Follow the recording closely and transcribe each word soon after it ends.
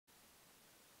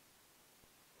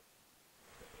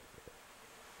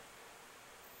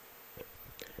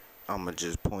I'ma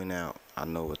just point out, I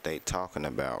know what they talking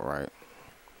about, right?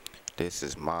 This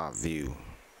is my view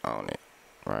on it,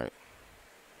 right?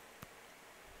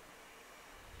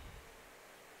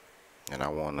 And I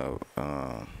wanna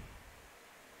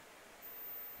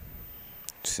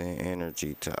send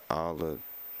energy to all the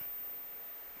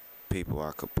people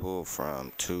I could pull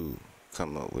from to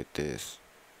come up with this,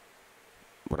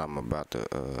 what I'm about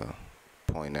to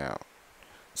point out.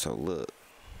 So look,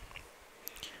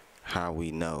 how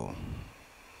we know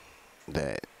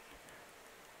that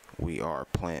we are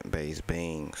plant-based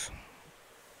beings,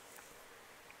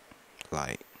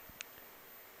 like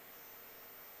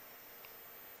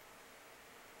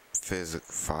physical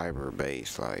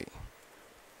fiber-based, like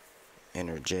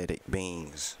energetic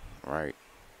beings, right?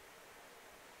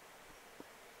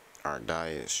 Our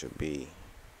diet should be,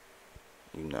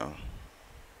 you know,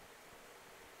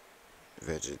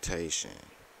 vegetation,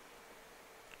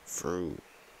 fruit,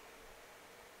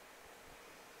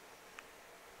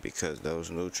 because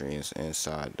those nutrients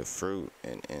inside the fruit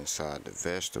and inside the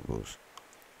vegetables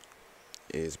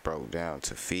is broke down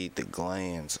to feed the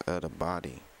glands of the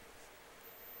body,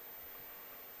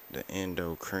 the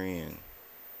endocrine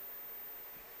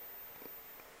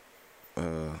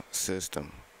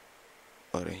system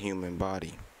of the human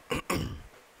body.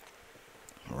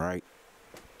 Right?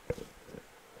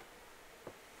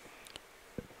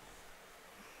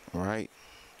 Right?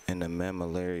 And the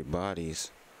mammillary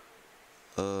bodies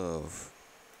of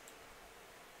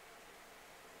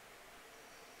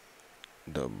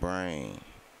the brain,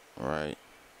 right?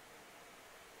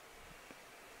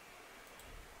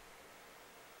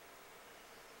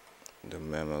 The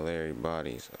mammillary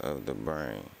bodies of the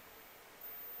brain.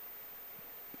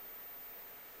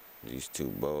 These two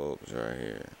bulbs right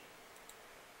here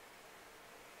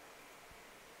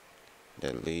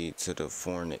that lead to the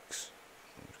fornix.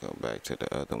 Let's go back to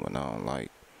the other one I don't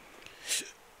like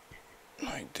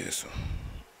this one.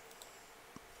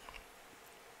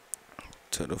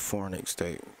 To the fornix,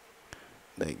 they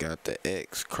got the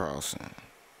X crossing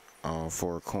all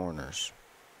four corners.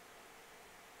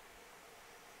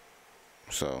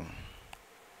 So,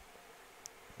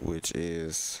 which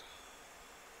is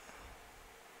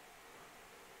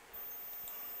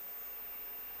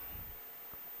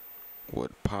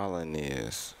what pollen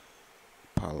is.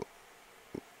 I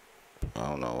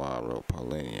don't know why I wrote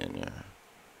pollinia in there.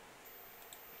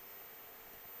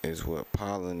 Is what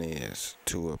pollen is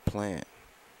to a plant.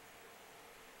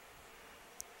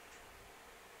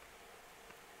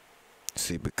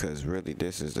 See, because really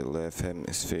this is the left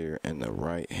hemisphere and the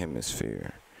right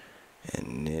hemisphere.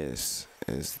 And this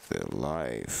is the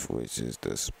life, which is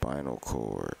the spinal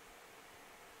cord.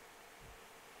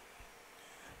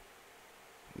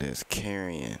 That's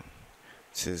carrying.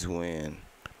 This is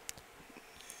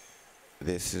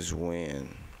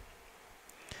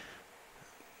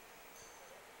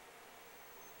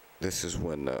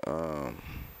when the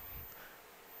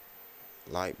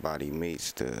light body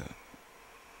meets the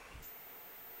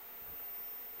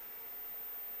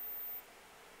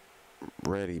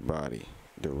ready body,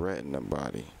 the retina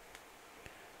body.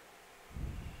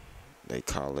 They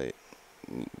call it,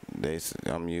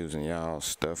 I'm using y'all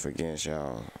stuff against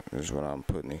y'all. This is what I'm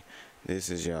putting it.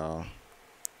 This is y'all,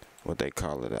 what they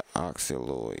call it, an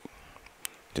oxaloid.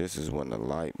 This is when the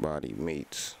light body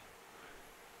meets.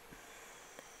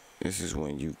 This is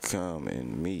when you come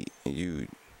and meet, you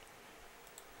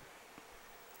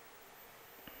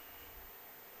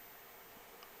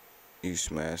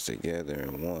smash together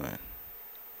in one.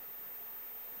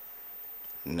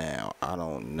 Now, I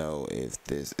don't know if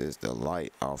this is the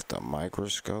light off the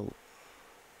microscope,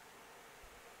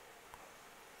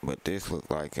 but this looked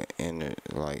like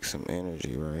like some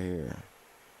energy right here.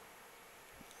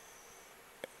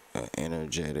 An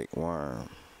energetic worm.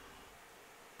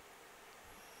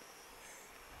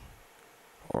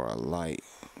 Or a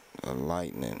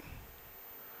lightning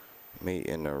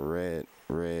meeting a red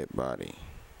body.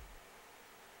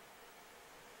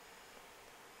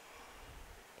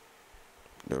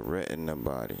 The retina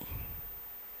body.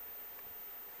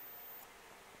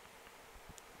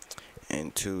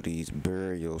 Into these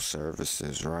burial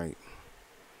services, right?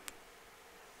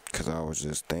 Because I was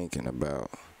just thinking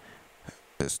about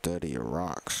the study of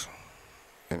rocks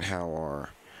and how our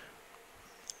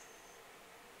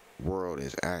world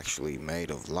is actually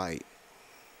made of light,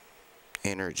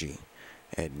 energy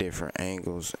at different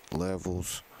angles,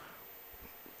 levels,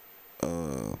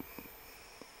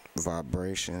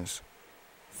 vibrations,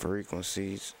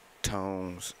 frequencies,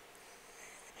 tones.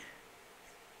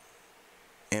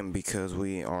 And because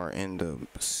we are in the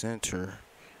center,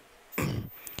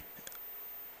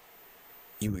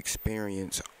 you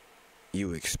experience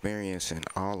you experiencing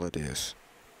all of this,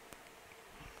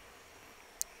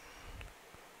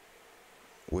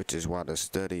 which is why the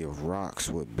study of rocks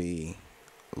would be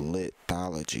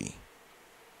lithology,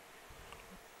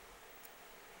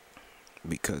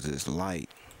 because it's light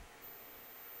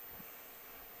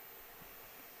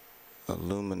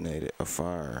illuminated a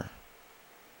fire,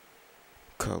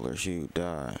 color, hue,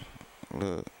 dye,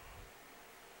 look,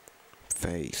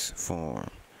 face, form.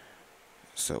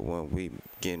 So when we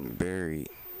getting buried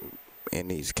in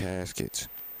these caskets,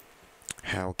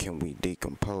 how can we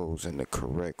decompose in the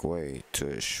correct way to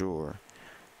assure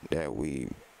that we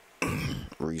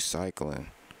recycling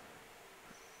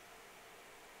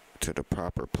to the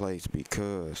proper place?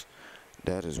 Because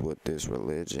that is what this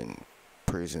religion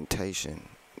presentation,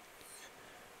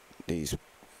 these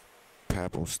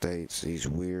papal states, these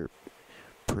weird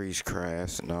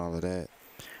priestcrafts and all of that,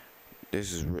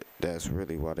 that's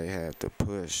really why they have to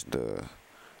push the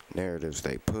narratives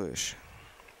they push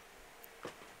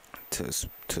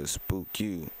to spook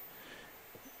you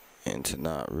and to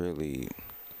not really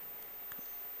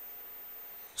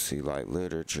see, like,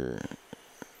 literature,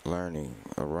 learning,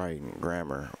 or writing,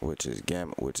 grammar, which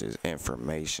is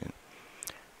information.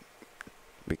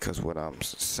 Because what I'm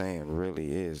saying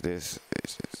really is this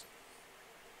is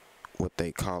what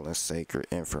they calling sacred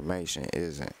information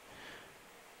isn't,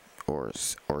 or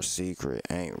secret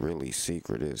ain't really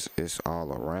secret. It's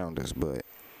all around us, but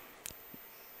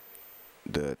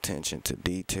the attention to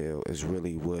detail is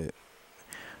really what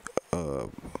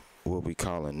we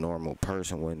call a normal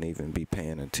person wouldn't even be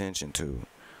paying attention to.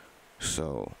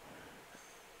 So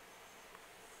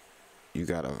you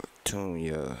gotta tune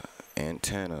your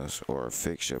antennas or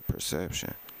fix your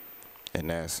perception, and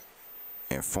that's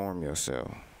inform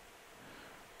yourself,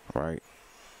 right?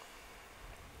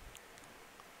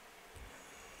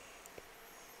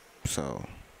 So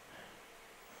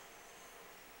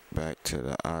back to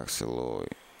the oxaloid.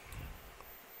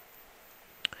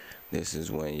 This is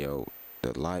when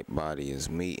the light body is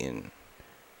meeting.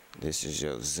 This is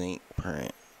your zinc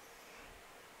print,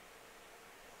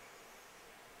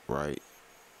 right?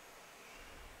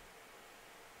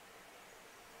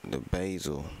 The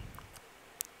basal,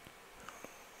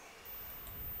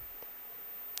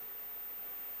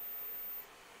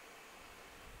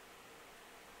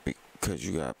 because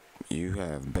you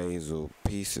have basal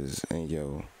pieces in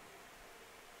your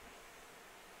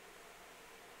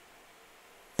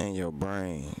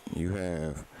brain. You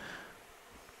have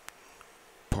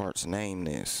parts, name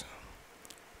this,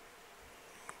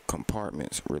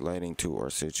 compartments relating to or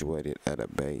situated at a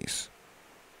base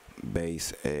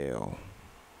L,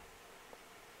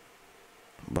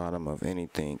 bottom of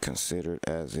anything considered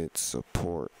as its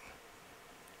support,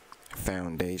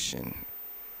 foundation,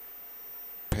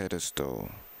 pedestal,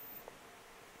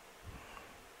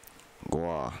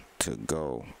 gua, to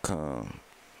go, come.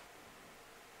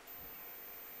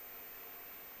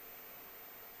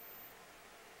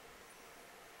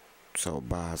 So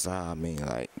baza mean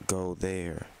like go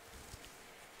there.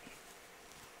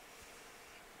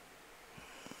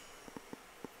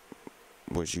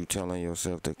 Was you telling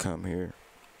yourself to come here?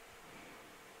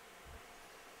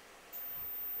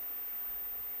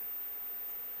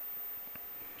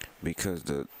 Because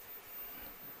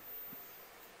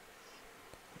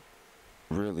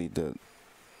really the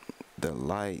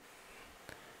light,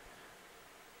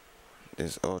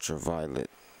 this ultraviolet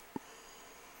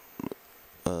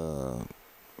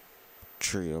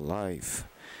tree of life,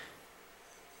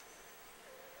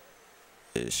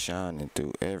 is shining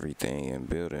through everything and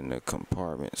building the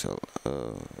compartments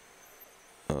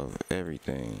of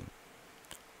everything.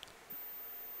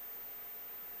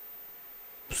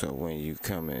 So when you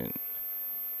come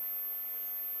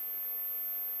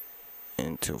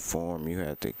into form, you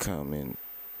have to come in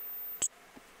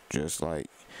just like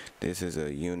this is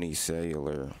a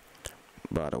unicellular,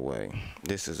 by the way.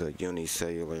 This is a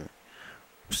unicellular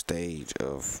stage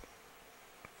of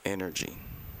energy,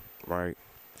 right?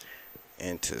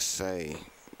 And to say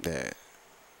that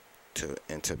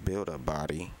to build a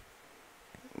body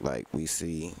like we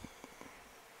see,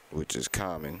 which is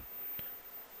common,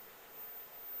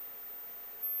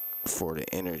 for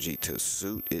the energy to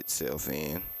suit itself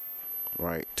in,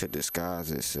 right, to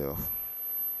disguise itself,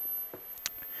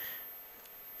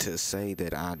 to say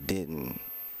that I didn't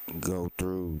go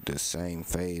through the same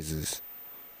phases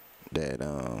that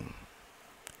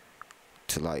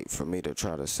to, like, for me to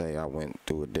try to say I went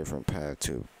through a different path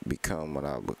to become what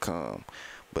I become,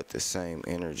 but the same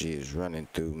energy is running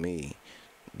through me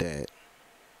that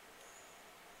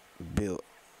built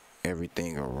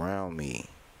everything around me.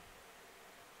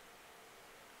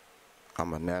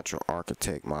 I'm a natural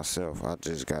architect myself. I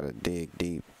just gotta dig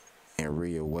deep and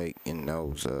reawaken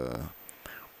those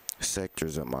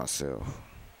sectors of myself.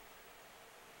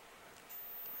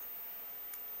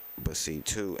 But see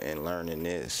too, in learning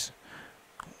this,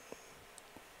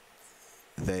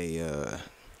 they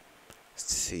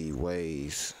see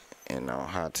ways and know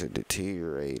how to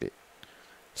deteriorate it.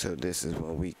 So this is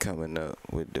when we coming up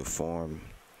with deform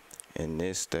in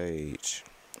this stage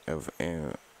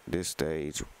this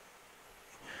stage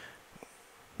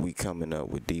we coming up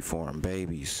with deformed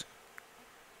babies,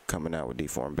 coming out with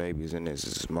deformed babies, and this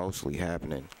is mostly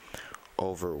happening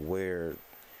over where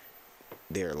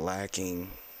they're lacking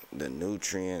the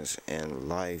nutrients and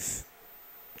life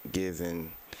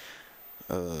giving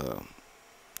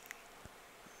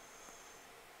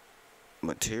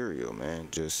material, man,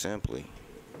 just simply.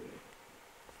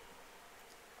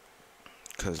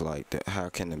 Cause like that, how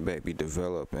can the baby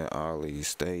develop in all these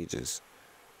stages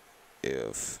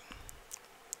if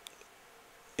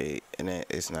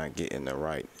it's not getting the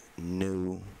right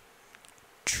nutrients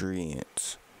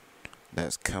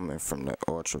that's coming from the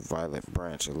ultraviolet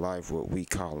branch of life, what we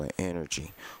call an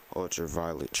energy,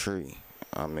 ultraviolet tree.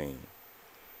 I mean,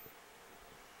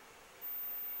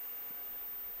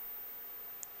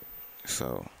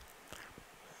 so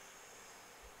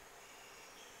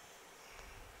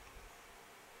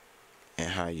and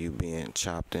how you being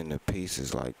chopped into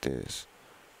pieces like this.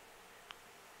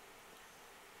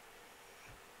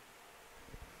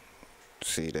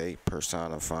 See, they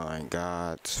personifying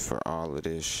gods for all of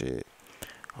this shit,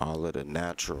 all of the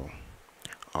natural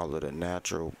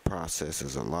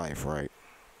processes of life, right?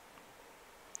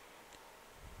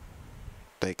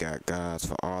 They got gods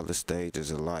for all the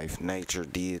stages of life, nature,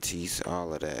 deities,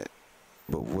 all of that.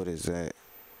 But what is that?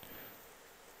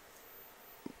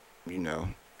 You know,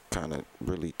 kind of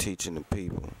really teaching the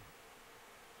people,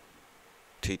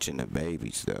 teaching the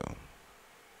babies though,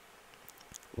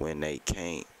 when they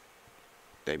can't,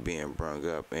 they being brung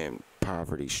up in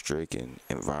poverty-stricken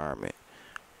environment,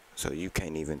 so you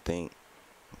can't even think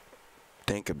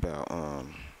about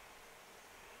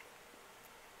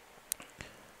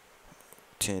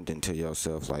tending to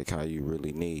yourself like how you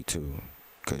really need to,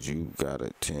 cause you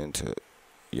gotta tend to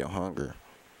your hunger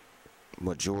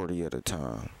majority of the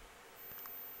time.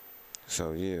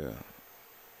 So yeah,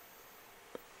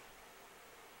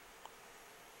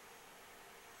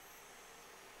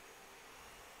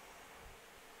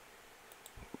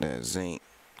 that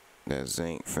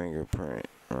zinc fingerprint,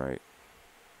 right?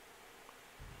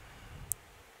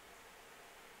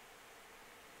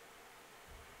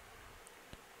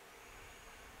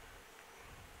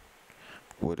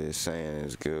 What it's saying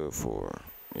is good for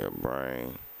your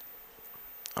brain,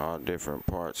 all different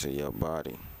parts of your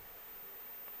body.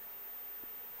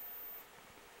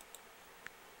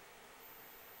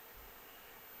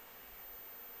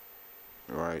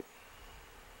 Right.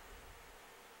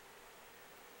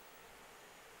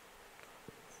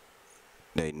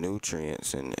 They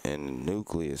nutrients and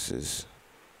nucleuses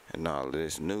and all of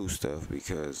this new stuff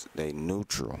because they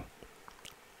neutral.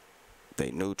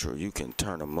 They neutral. You can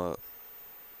turn them up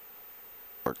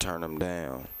or turn them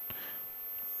down.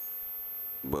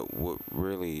 But what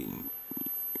really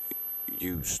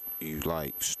you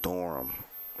like store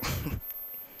them.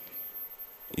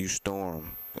 You store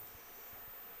them.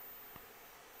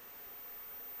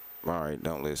 Alright,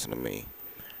 don't listen to me.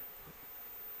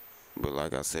 But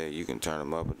like I said, you can turn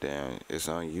them up or down. It's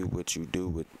on you what you do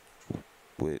with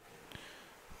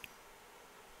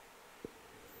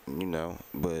you know.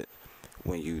 But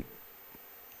when you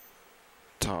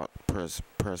taught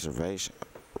reservation,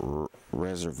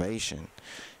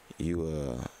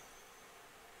 you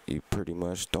pretty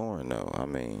much storing though. I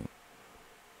mean,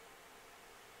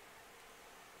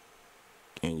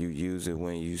 and you use it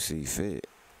when you see fit,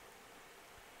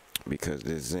 because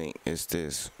this zinc is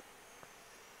this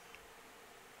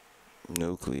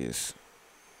nucleus.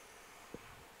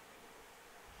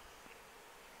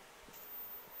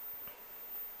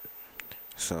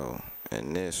 So,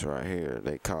 and this right here,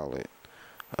 they call it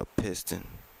a pistol.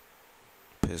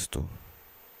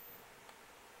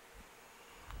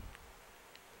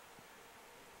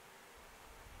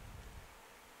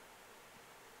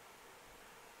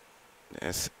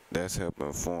 That's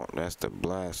helping form. That's the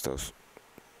blastos,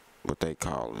 what they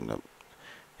call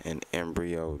in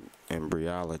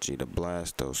embryology, the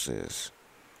blastos is,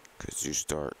 cause you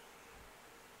start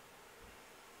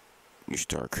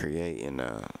creating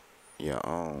your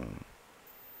own.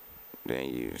 Then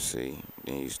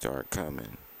you start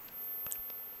coming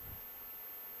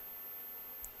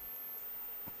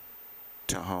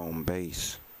to home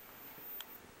base.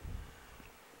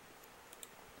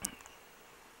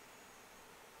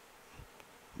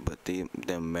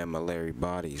 them mammillary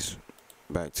bodies,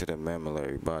 back to the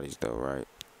mammillary bodies though, right?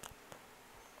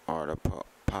 Are the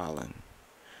pollen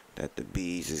that the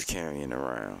bees is carrying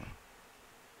around,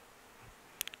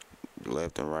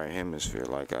 left and right hemisphere,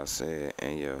 like I said,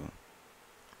 and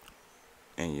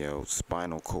your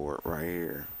spinal cord right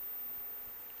here.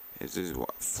 Is this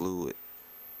what fluid?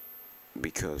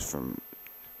 Because from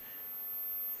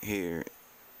here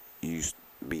you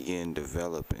begin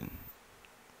developing,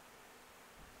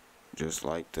 just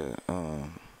like the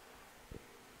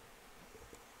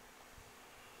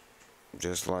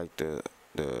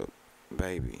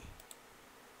baby.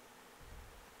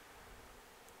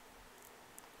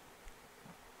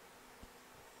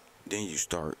 Then you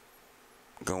start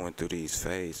going through these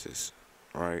phases,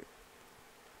 right?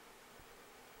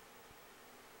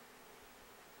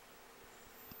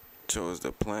 So is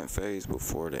the plant phase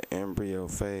before the embryo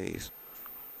phase,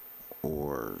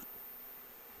 or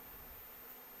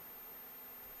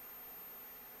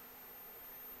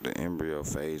the embryo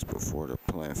phase before the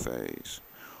plant phase,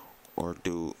 or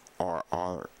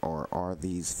are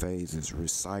these phases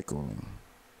recycling?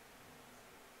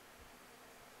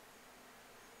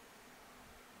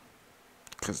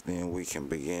 Because then we can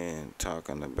begin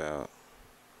talking about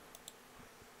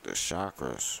the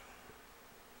chakras,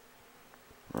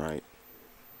 right?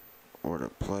 Or the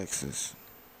plexus,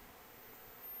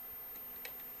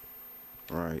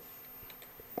 right?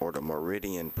 Or the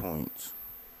meridian points,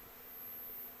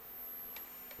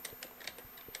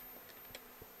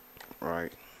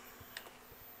 right?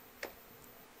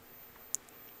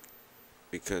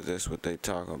 Because that's what they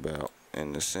talk about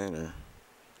in the center.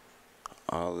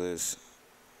 All this,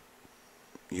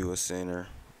 you're a center,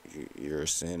 you're a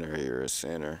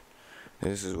center.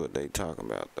 This is what they talk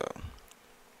about though.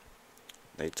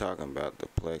 They talking about the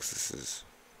plexuses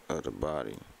of the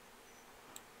body.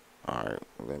 Alright,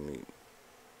 let me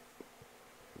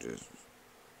just,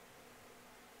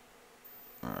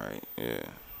 alright, yeah.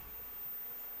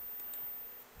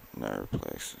 Nerve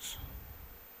plexus.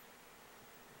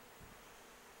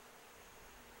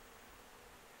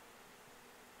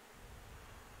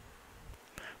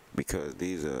 Because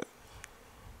these are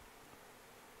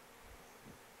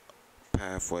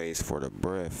pathways for the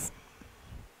breath.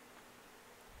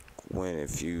 When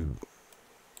if you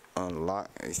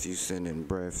send in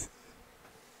breath,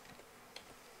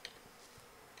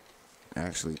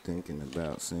 actually thinking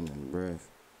about sending breath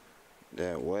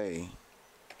that way,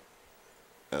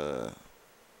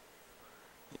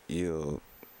 you'll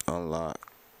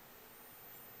unlock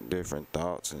different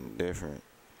thoughts and different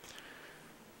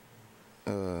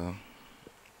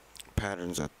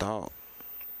patterns of thought,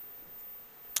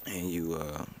 and you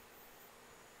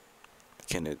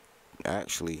can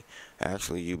actually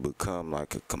you become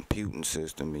like a computing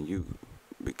system, and you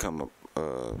become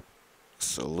a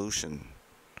solution.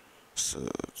 So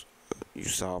you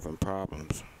solving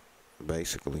problems,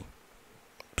 basically,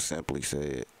 simply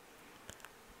said.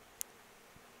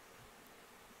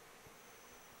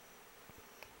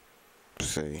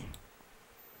 See,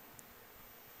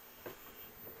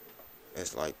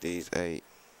 it's like these 8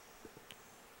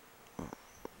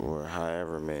 or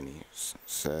however many,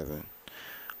 7,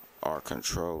 are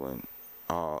controlling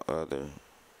all other,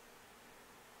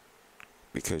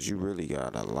 because you really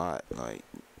got a lot, like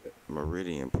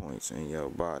meridian points in your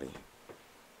body.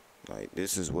 Like,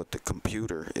 this is what the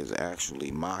computer is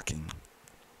actually mocking,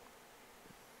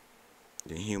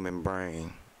 the human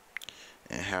brain,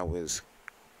 and how its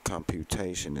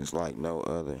computation is like no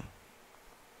other.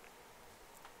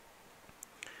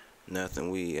 Nothing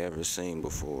we ever seen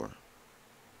before.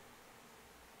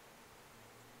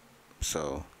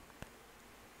 So,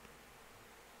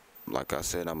 like I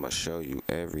said, I'm gonna show you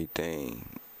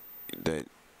everything that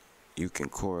you can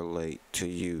correlate to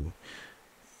you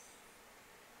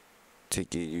to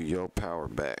give you your power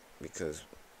back, because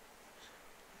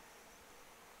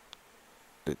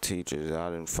the teachers I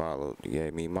didn't follow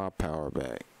gave me my power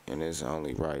back, and it's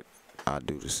only right I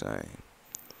do the same.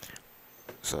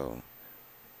 So,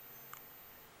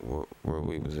 where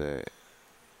we was at,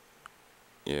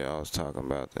 yeah, I was talking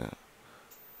about that,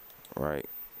 right?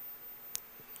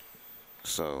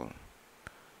 So,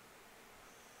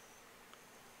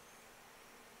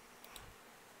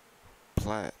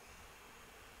 plat.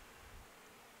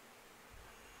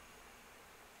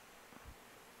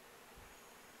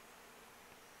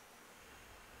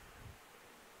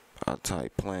 I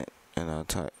type plant and I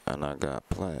got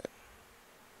plat.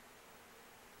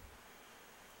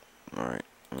 Alright,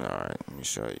 let me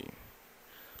show you.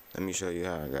 Let me show you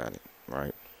how I got it,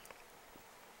 right?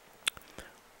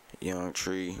 Young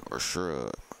tree or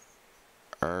shrub,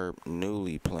 herb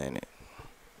newly planted.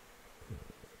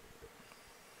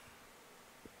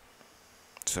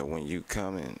 So when you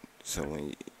coming, so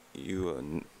when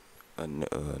you a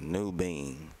new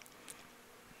being,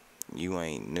 you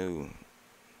ain't new.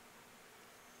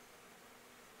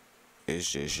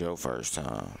 It's just your first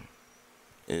time.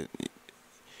 It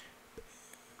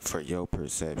for your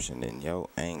perception and your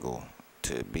angle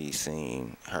to be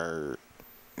seen, heard,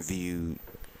 viewed,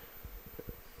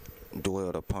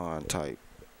 dwelled upon type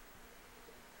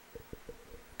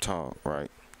talk,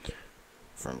 right?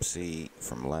 From seed,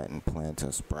 from Latin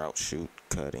planta, sprout, shoot,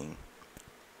 cutting,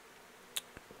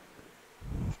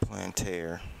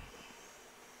 planter,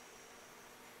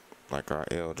 like our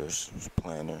elders,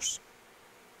 planters.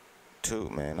 Too,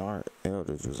 man, our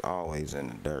elders was always in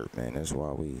the dirt, man. That's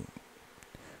why we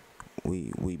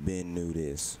been knew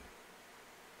this.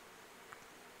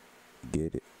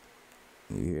 Get it?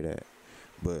 You hear that?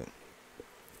 But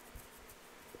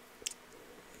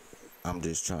I'm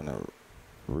just trying to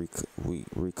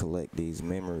recollect these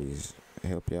memories,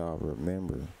 help y'all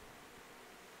remember.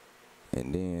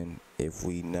 And then if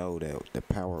we know that the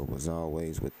power was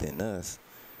always within us,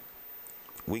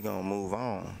 we gonna move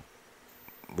on.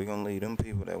 We gonna leave them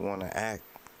people that wanna act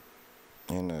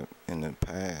in the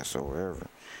past or wherever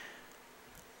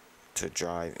to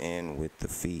drive in with the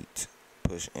feet,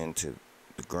 push into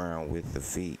the ground with the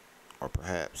feet, or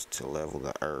perhaps to level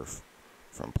the earth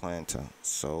from planta,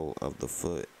 sole of the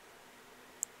foot,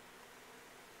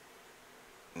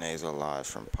 nasalize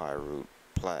from pyroot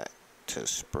plat to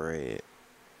spread,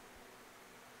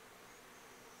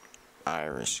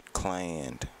 Irish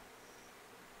cland,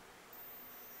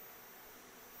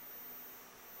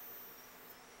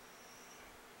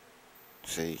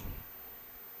 see.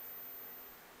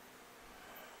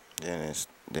 Then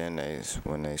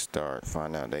when they start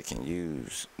find out they can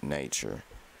use nature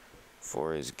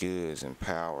for its goods and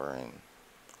power and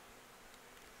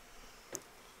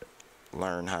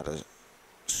learn how to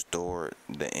store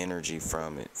the energy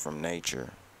from it, from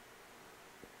nature.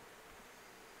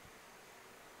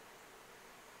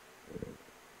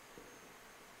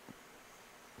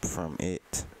 From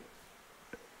it.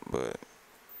 But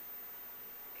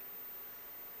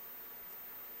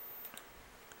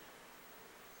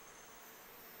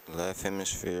left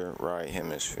hemisphere, right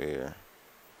hemisphere,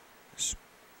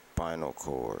 spinal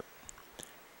cord,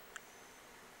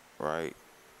 right?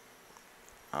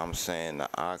 I'm saying the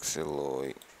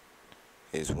oxaloid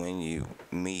is when you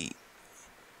meet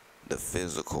the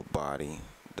physical body.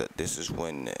 This is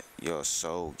when your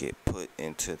soul get put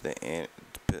into the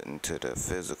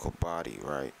physical body,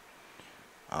 right?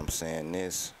 I'm saying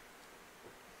this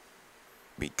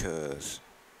because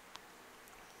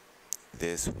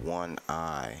this one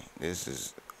eye, this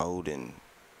is Odin,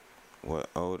 what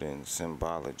Odin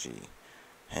symbology,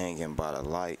 hanging by the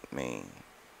light mean.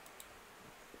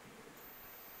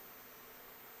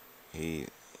 He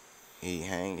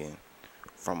hanging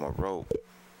from a rope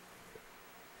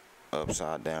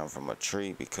upside down from a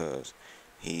tree because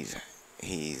he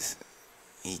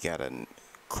got a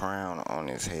crown on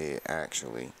his head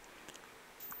actually,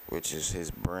 which is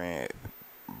his broadband,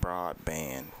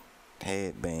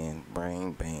 headband,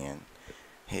 brain band,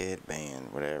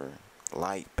 headband, whatever,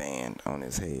 light band on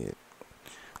his head,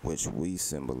 which we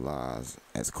symbolize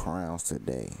as crowns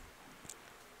today.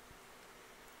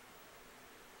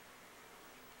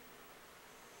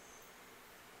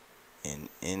 And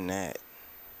in that,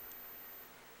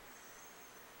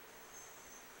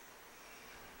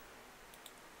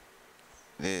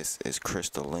 this is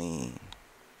crystalline,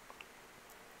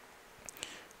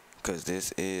 because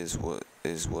this is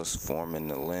what's forming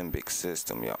the limbic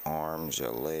system, your arms,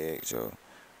 your legs, your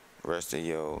rest of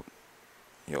your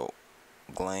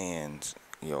glands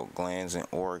and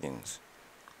organs,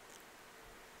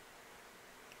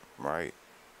 right?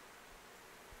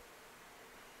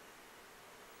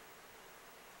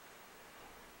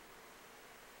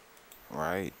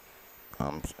 Right?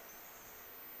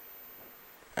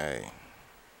 Hey.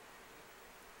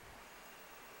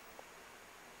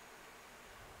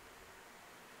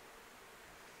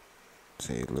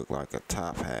 See, it look like a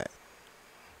top hat.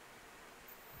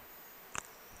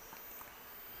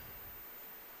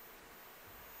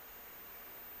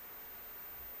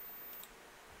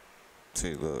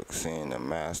 See, look, seeing the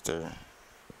master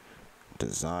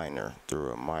designer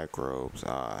through a microbe's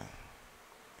eye.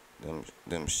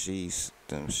 Them sheaths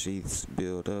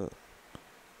build up.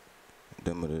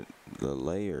 Them are the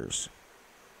layers,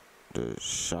 the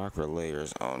chakra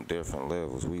layers on different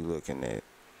levels we looking at,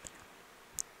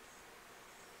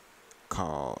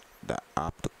 called the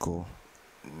optical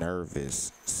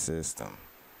nervous system.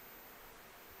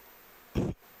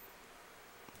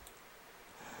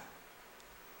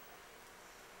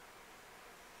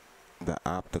 The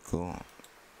optical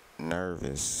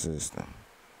nervous system.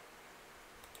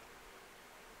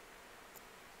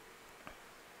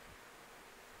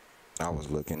 I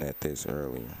was looking at this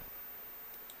earlier.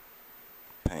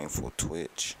 Painful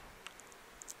twitch.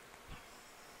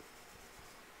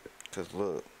 Cause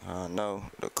look, I know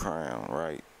the crown,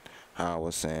 right? How I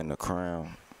was saying the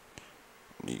crown.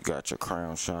 You got your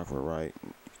crown chakra, right?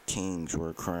 Kings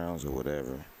wear crowns or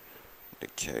whatever the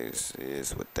case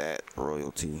is with that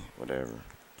royalty, whatever.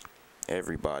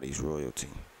 Everybody's royalty.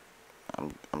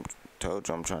 I'm told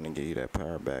you I'm trying to give you that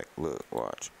power back. Look,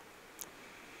 watch.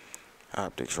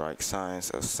 Optics, right? Science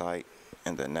of sight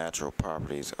and the natural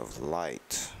properties of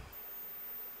light.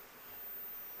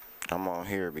 I'm on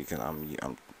here because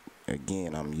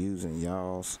I'm using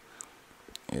y'all's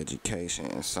education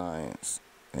and science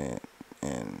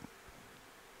and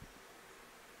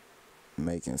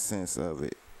making sense of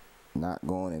it, not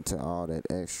going into all that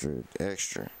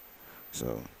extra.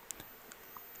 So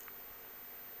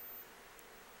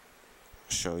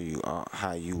show you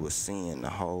how you were seeing the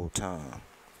whole time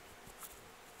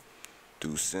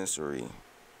through sensory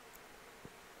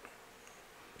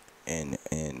and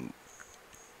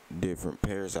different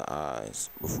pairs of eyes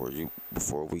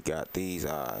before we got these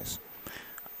eyes,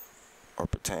 or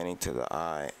pertaining to the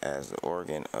eye as the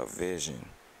organ of vision.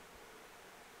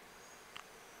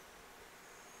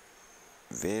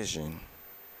 Vision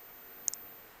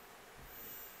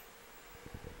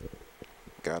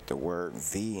got the word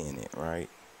V in it, right?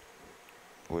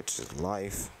 Which is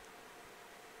life.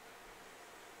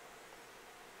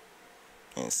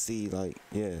 And see, like,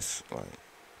 yes, like,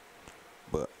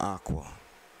 but aqua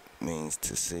means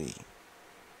to see.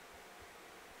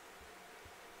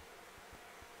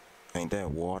 Ain't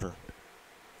that water?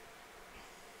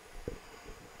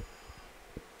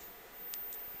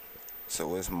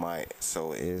 So is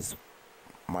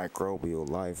microbial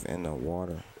life in the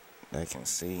water that can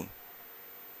see.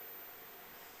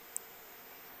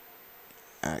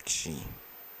 Actually,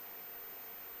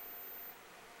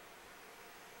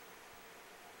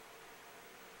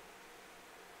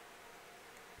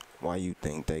 why you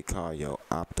think they call your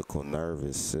optical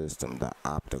nervous system the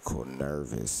optical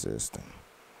nervous system?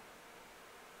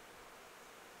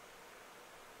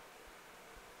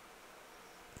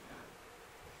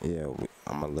 Yeah,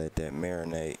 I'm gonna let that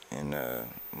marinate and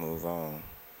move on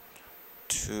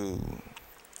to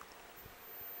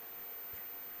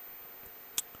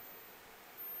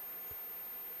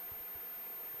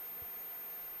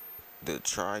the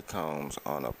trichomes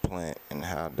on a plant and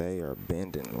how they are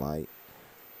bending light,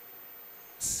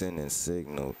 sending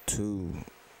signal to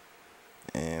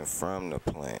and from the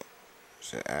plant.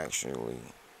 So actually,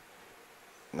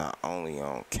 not only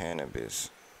on cannabis,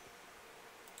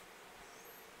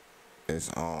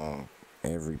 it's on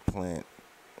every plant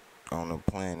on the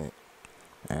planet,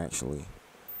 actually.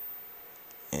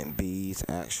 And bees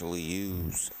actually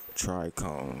use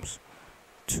trichomes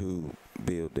to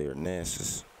build their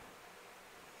nests,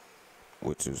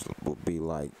 which would be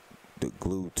like the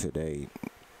glue to their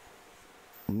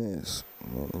nest.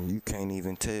 You can't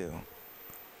even tell,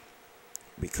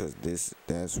 because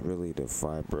that's really the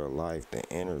fiber of life, the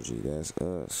energy. That's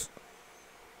us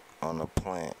on the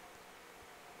plant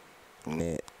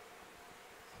net,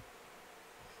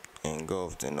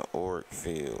 engulfed in the auric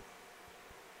field.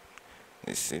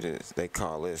 You see this? They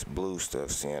call this blue stuff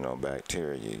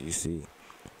cyanobacteria. You see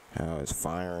how it's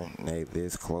firing? They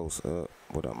this close up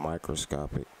with a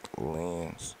microscopic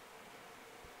lens.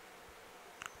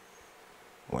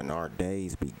 When our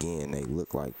days begin, they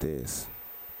look like this.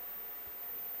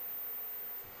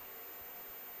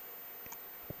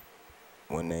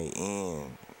 When they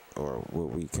end, or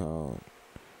what we call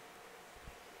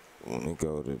when it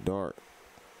go to dark.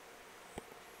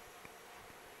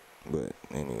 But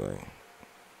anyway,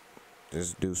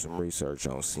 just do some research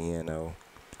on cyanobacteria.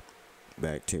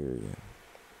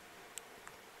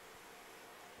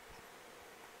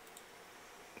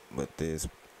 But this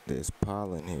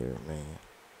pollen here, man.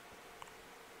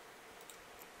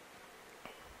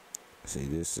 See,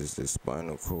 this is the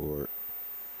spinal cord,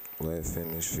 left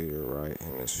hemisphere, right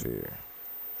hemisphere.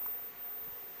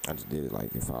 I just did it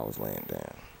like if I was laying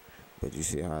down. But you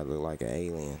see how I look like an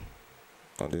alien?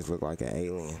 Don't this look like an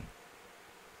alien?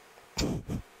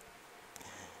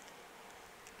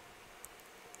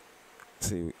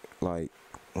 See, like,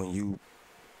 when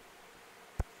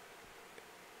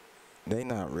they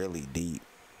not really deep.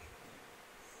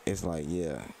 It's like,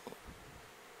 yeah,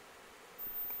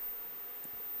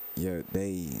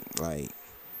 they like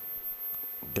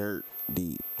dirt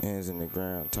deep, hands in the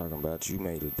ground, talking about you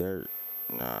made of dirt.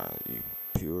 Nah, you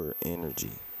pure energy,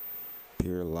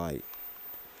 pure light.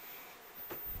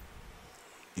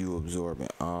 You absorbing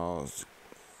all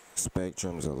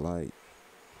spectrums of light.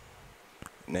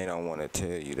 And they don't want to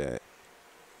tell you that.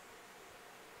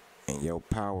 And your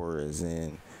power is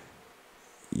in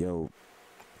your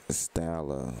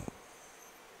style of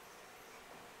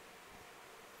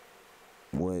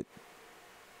what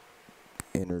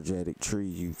energetic tree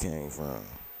you came from.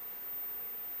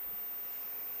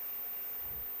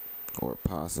 Or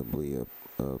possibly a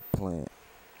plant.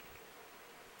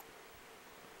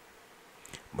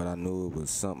 But I knew it was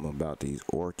something about these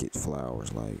orchid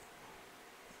flowers, like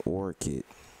orchid,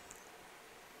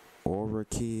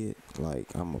 like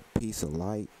I'm a piece of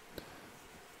light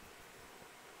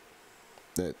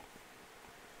that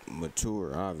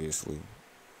mature, obviously,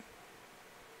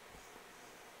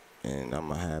 and I'm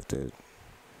gonna have to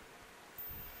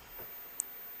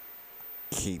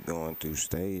keep going through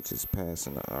stages,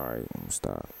 passing. All right, I'm gonna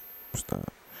stop.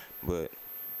 But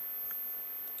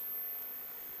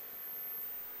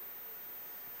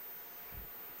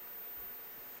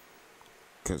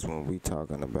because when we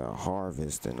talking about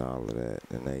harvest and all of that,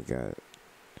 and they got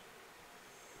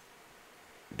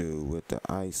dude with the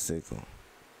icicle.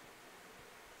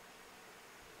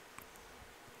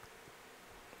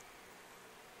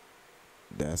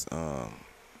 That's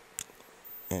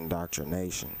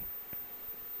indoctrination.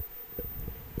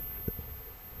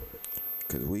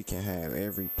 Cause we can have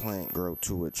every plant grow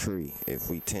to a tree if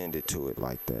we tended to it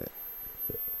like that.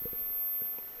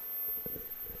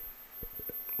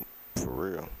 For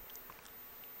real.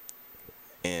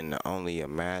 And only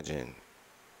imagine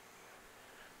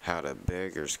how the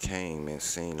beggars came and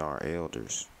seen our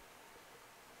elders.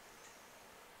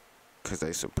 Cause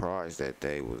they surprised that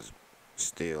they was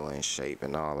still in shape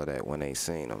and all of that when they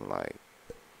seen them. Like,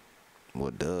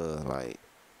 well, duh, like,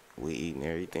 we eating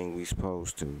everything we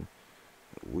supposed to.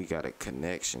 We got a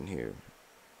connection here.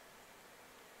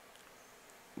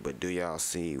 But do y'all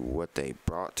see what they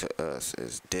brought to us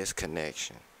is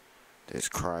disconnection? This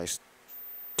Christ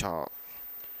talk,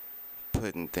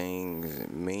 putting things,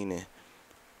 meaning.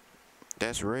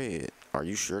 That's red. Are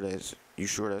you sure that's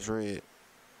red?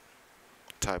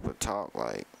 Type of talk,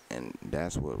 like, and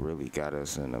that's what really got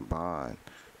us in a bind.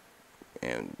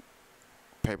 And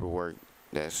paperwork,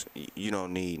 that's, you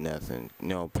don't need nothing,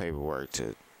 no paperwork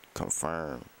to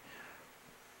confirm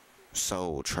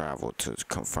soul travel, to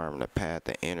confirm the path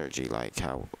of energy, like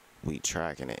how we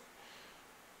tracking it.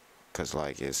 Cause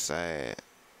like it's sad.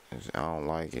 I don't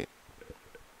like it.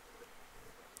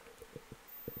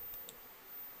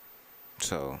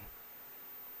 So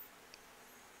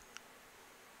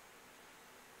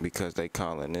because they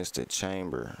calling this the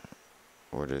chamber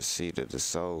where the seat of the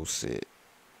soul sit,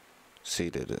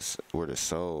 where the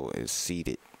soul is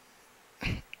seated,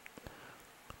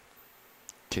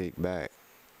 kick back.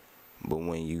 But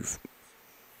when you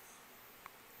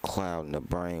clouding the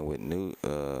brain with new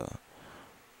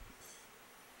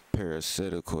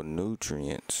parasitical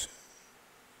nutrients,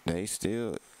 they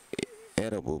still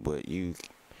edible, but you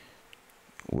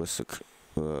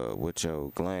what your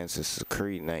glands is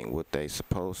secreting ain't what they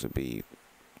supposed to be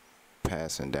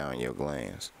passing down your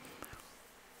glands.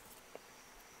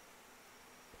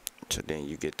 So then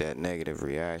you get that negative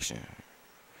reaction.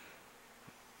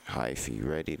 Hyphy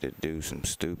ready to do some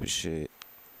stupid shit.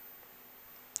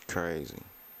 Crazy.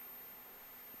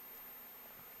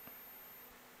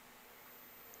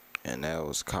 And that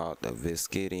was called the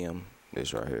viscidium.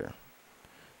 This right here.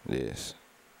 This.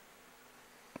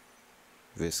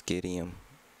 Viscidium.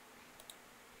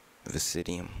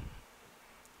 Viscidium.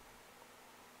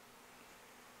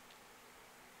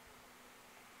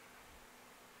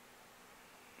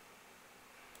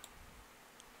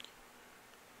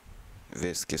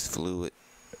 Viscous fluid.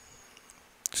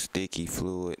 Sticky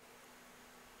fluid.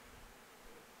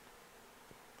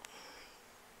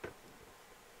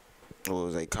 What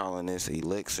was they calling this?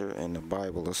 Elixir in the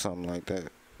Bible or something like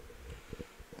that?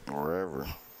 Wherever.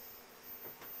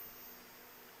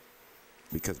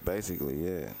 Because basically,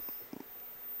 yeah,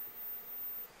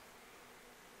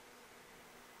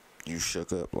 you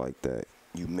shook up like that.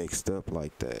 You mixed up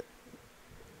like that.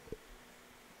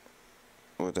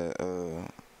 With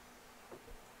that,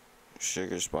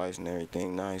 sugar, spice, and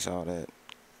everything nice, all that.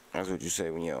 That's what you say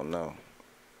when you don't know.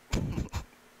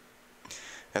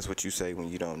 That's what you say when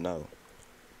you don't know.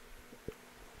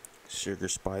 Sugar,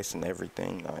 spice, and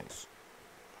everything nice.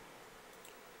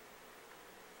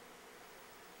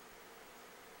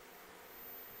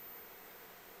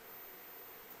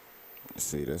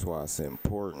 See, that's why it's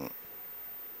important.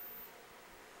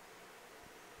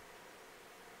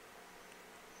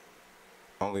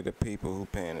 Only the people who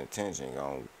paying attention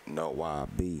gonna know why a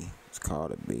bee. It's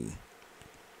called a bee.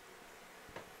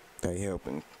 They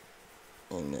helping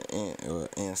in the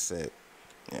insect,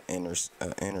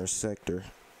 intersector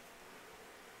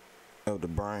of the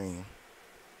brain,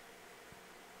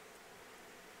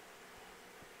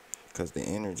 because the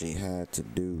energy had to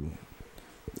do.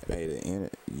 Hey,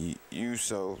 you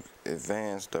so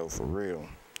advanced though, for real.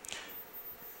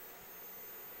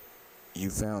 You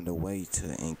found a way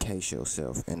to encase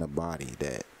yourself in a body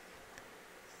that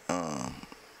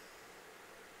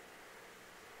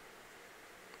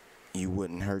you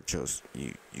wouldn't hurt you.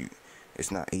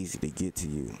 It's not easy to get to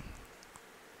you.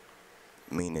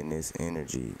 Meaning this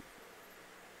energy,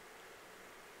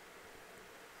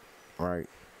 right?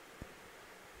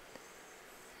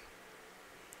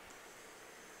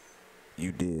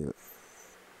 You did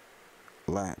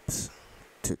laps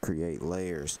to create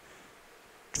layers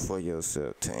for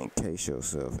yourself, to encase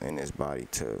yourself in this body,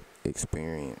 to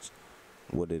experience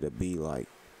what it'd be like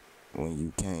when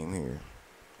you came here.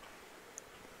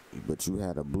 But you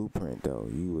had a blueprint though.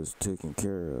 You was taken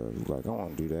care of. You like, I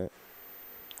want to do that.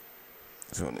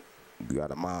 So you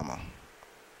got a mama,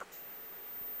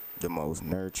 the most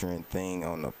nurturing thing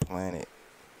on the planet.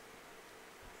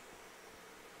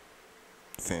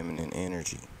 Feminine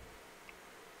energy.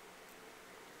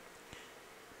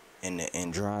 And the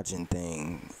androgen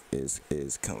thing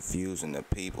is confusing the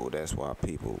people. That's why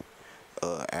people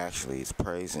actually is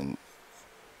praising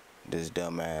this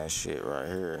dumbass shit right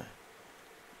here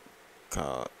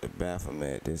called the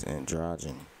Baphomet, this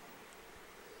androgen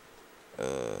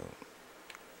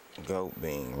goat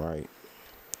being, right?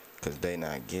 Because they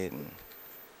not getting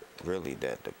really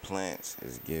that the plants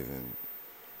is giving.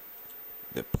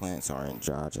 The plants are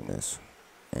androgynous,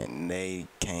 and they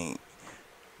can't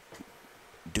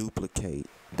duplicate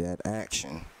that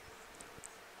action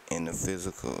in the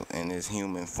physical, in this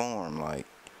human form, like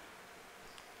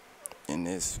in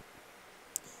this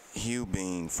hue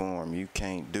being form. You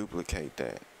can't duplicate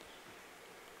that.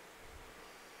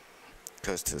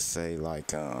 Cause to say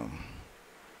like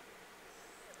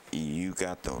you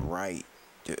got the right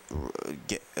to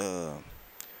get them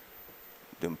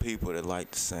people that like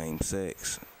the same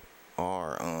sex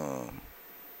are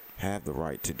have the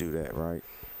right to do that, right?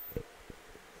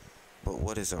 But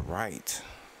what is a right?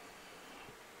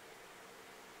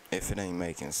 If it ain't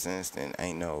making sense, then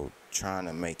ain't no trying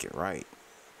to make it right.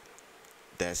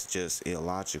 That's just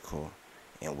illogical,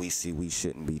 and we see we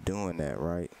shouldn't be doing that,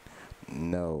 right?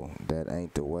 No, that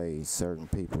ain't the way certain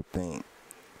people think.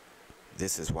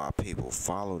 This is why people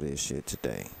follow this shit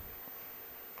today.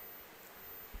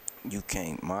 You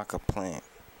can't mock a plant.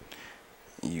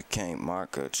 You can't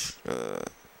mock the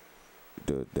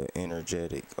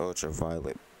energetic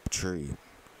ultraviolet tree.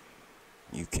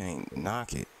 You can't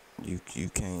knock it. You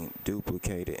can't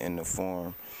duplicate it in the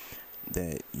form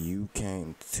that you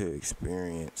came to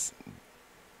experience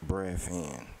breath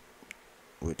in,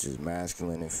 which is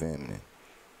masculine and feminine.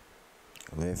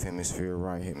 Left hemisphere,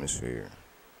 right hemisphere.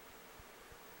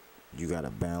 You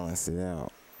gotta balance it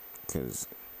out, cause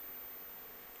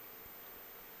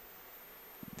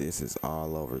this is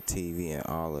all over TV and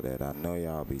all of that. I know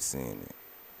y'all be seeing it.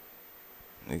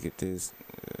 Look at this,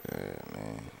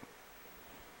 man.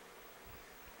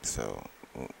 So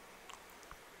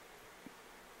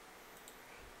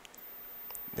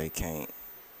they can't,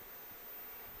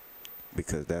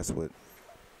 because that's what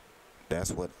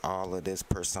all of this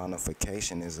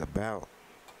personification is about.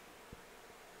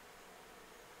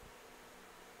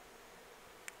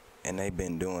 And they've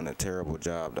been doing a terrible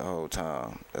job the whole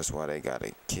time. That's why they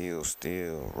gotta kill,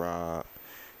 steal, rob,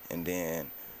 and then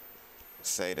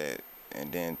say that,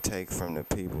 and then take from the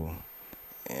people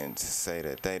and say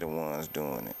that they the ones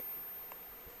doing it.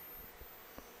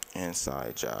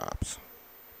 Inside jobs.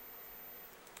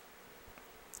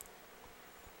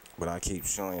 But I keep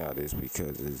showing y'all this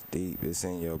because it's deep. It's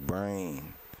in your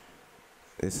brain.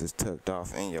 This is tucked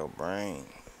off in your brain.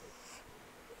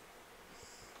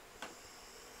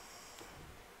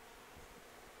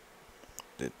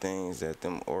 The things that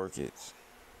them orchids,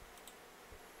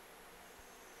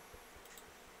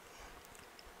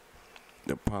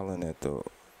 the pollen that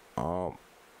all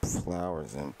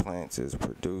flowers and plants is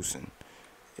producing,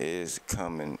 is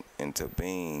coming into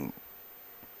being,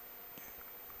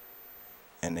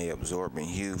 and they absorbing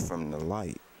hue from the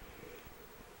light.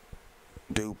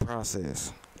 Due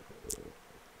process.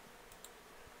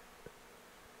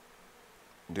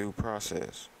 Due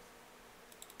process.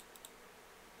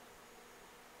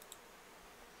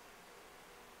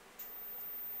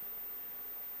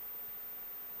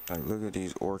 Like, look at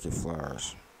these orchid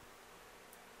flowers.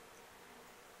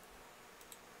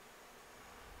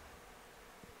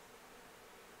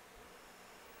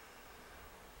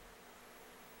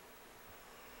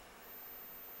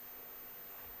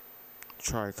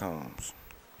 trichomes,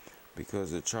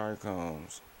 because the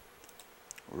trichomes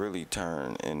really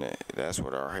turn, and that's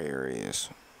what our hair is.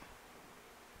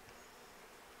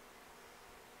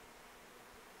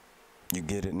 You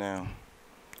get it now?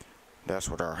 That's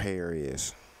what our hair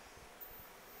is.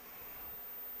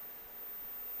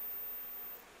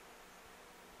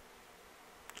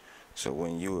 So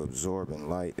when you absorbing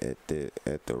light at the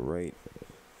rate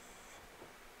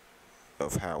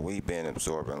of how we've been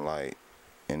absorbing light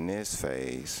in this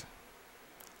phase,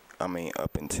 I mean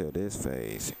up until this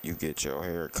phase, you get your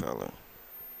hair color.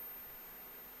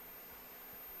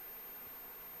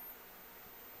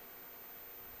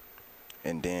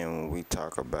 And then when we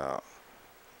talk about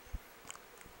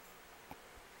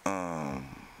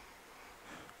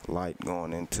light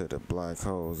going into the black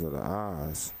holes of the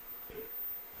eyes,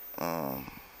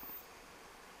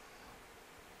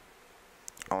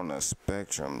 on the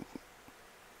spectrum,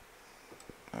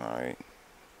 alright,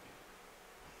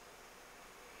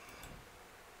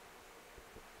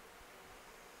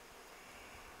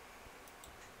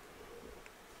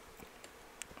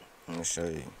 let me show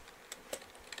you.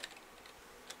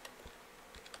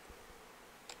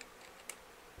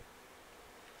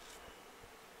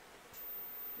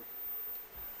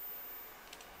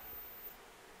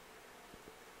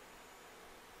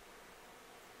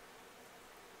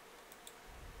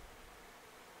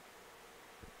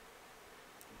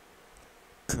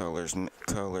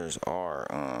 Colors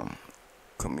are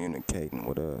communicating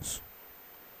with us.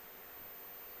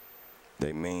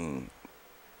 They mean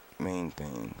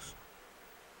things.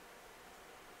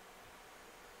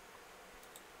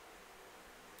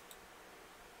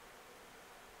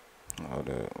 Hold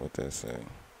up, what that say?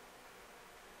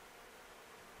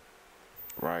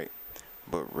 Right,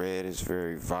 but red is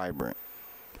very vibrant.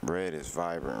 Red is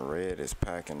vibrant. Red is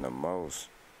packing the most,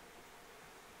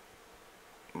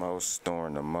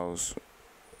 storing the most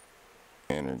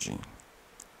energy.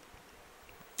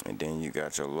 And then you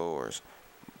got your lowers,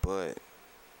 but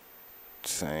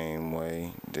same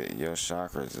way that your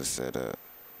chakras are set up.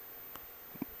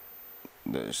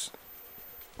 This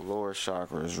lower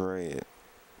chakra is red,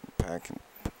 packing,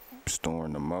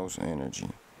 storing the most energy.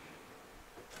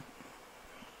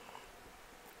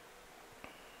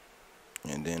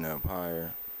 And then up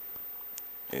higher,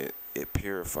 it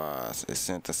purifies, it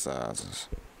synthesizes.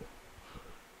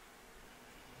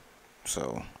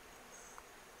 So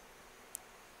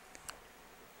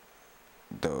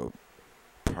the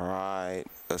pride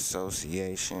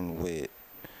association with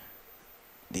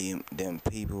them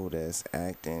people that's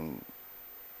acting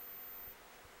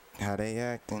how they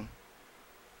acting,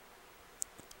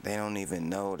 they don't even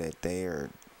know that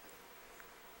they're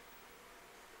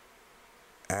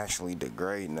actually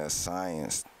degrading the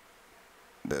science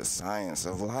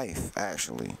of life.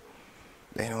 Actually,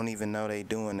 they don't even know they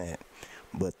doing that,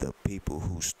 but the people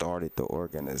who started the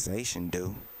organization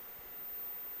do.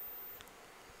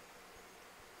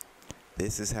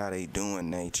 This is how they doing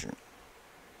nature.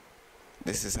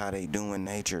 This is how they doing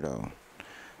nature though.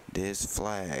 This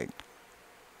flag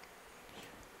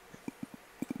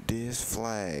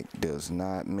does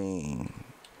not mean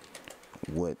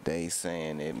what they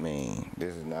saying it mean.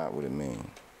 This is not what it mean.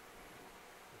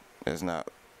 That's not,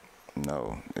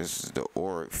 no, this is the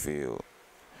auric field,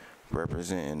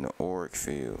 representing the auric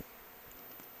field.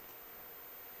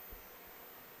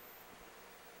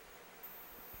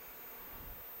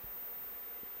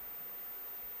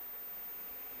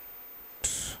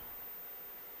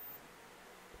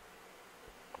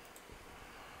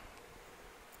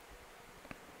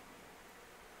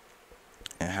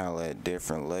 And how at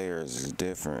different layers is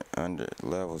different under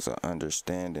levels of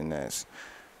understanding that's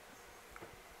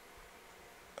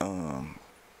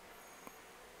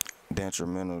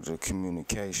detrimental to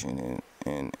communication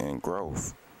and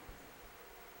growth.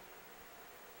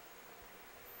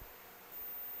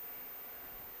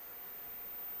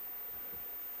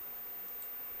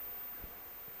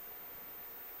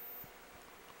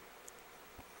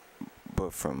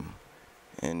 But from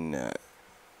in the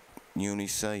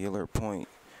unicellular point,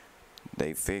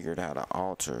 they figured how to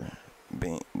alter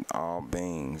all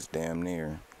beings damn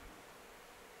near.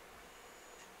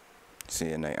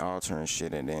 See, and they altering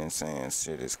shit and then saying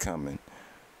shit is coming.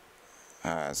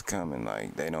 How it's coming,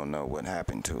 like they don't know what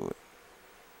happened to it.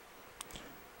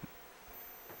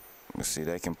 But see,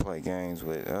 they can play games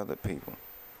with other people.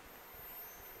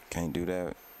 Can't do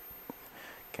that.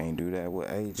 Can't do that with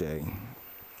AJ.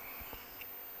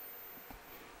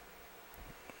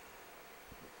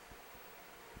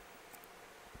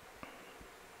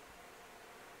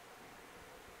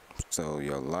 So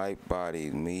your light body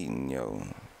meeting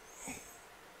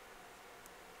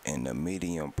in the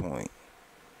medium point,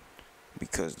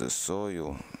 because the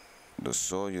soil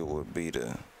would be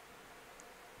the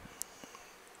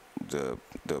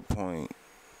point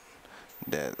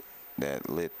that that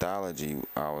lithology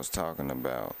I was talking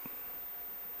about,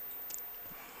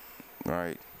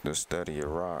 right? The study of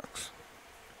rocks.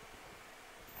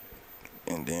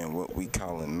 And then what we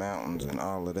call in mountains and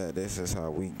all of that. This is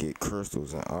how we get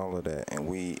crystals and all of that. And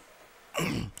we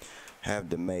have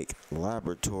to make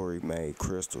laboratory made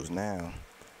crystals now.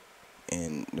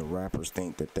 And the rappers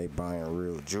think that they buying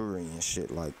real jewelry and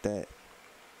shit like that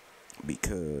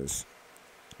because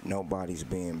nobody's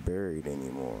being buried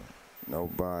anymore.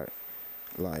 Nobody,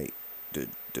 like the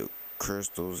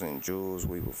crystals and jewels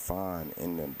we would find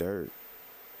in the dirt.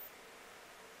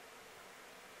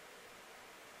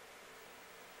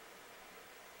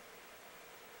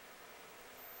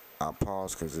 I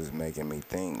pause because it's making me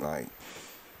think like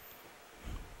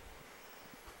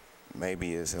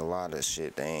maybe it's a lot of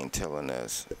shit they ain't telling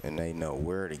us and they know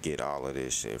where to get all of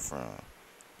this shit from.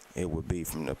 It would be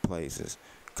from the places,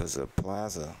 because a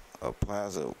plaza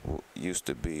used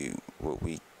to be what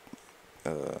we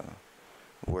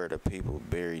where the people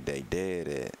buried they dead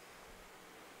at.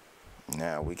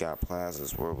 Now we got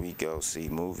plazas where we go see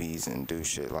movies and do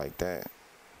shit like that.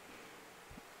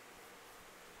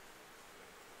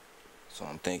 So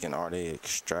I'm thinking, are they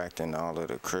extracting all of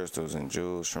the crystals and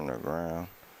jewels from the ground?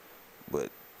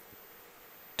 But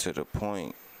to the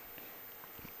point,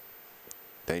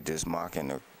 they just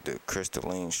mocking the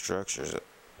crystalline structures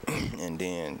and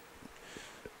then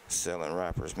selling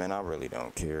rappers. Man, I really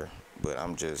don't care. But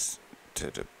I'm just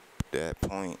to that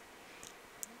point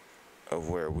of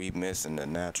where we missing the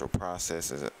natural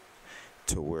processes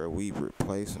to where we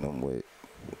replacing them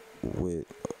with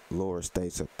lower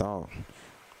states of thought.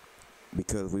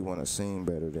 Because we want to seem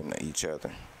better than each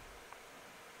other.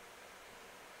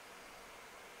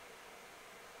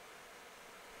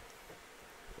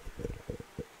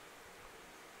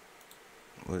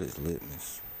 What is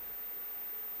litmus?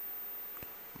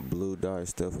 Blue dye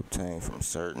stuff obtained from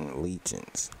certain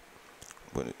leechings.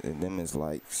 But them is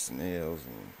like snails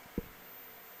and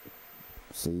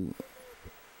see,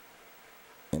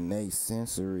 and they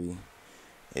sensory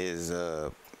is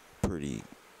pretty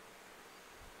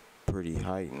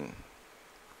heightened.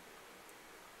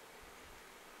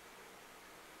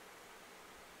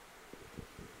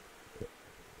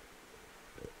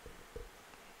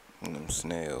 And them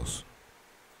snails.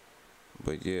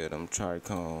 But yeah, them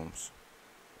trichomes.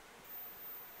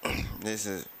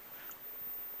 This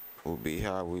will be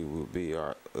how we will be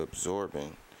our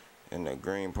absorbing, and the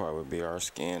green part would be our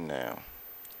skin now.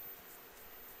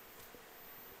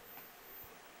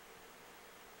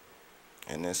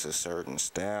 And it's a certain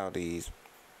style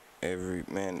every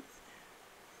man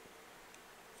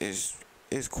it's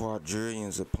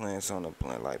quadrillions of plants on the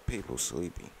plant, like people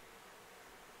sleepy.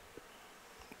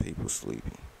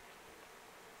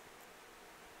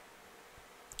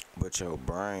 But your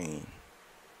brain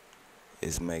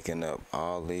is making up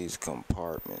all these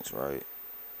compartments, right?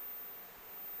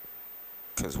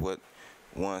 Cause what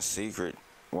one secret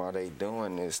while they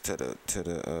doing this to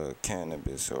the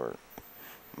cannabis or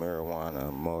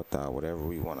marijuana, multi, whatever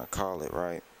we want to call it,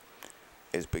 right?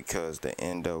 Is because the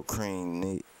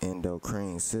endocrine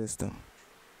system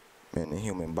and the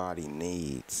human body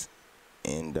needs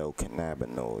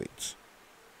endocannabinoids.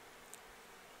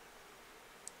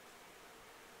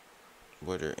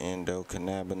 What are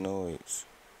endocannabinoids?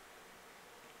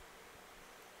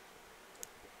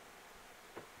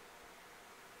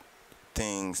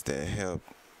 Things that help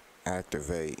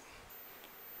activate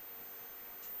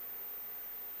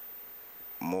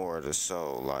more of the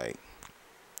soul, like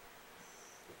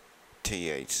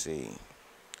THC,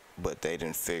 but they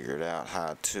didn't figure out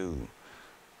how to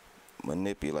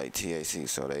manipulate THC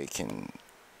so they can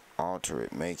alter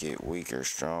it, make it weaker,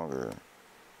 stronger,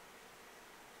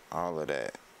 all of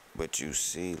that. But you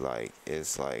see, like,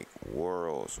 it's like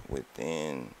worlds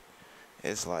within,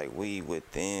 it's like we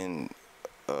within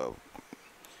a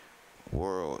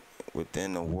world,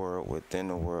 within the world, within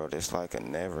the world. It's like a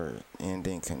never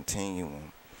ending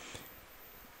continuum.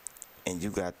 And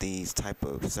you got these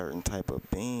certain type of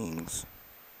beings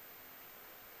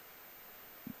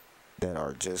that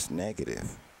are just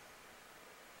negative.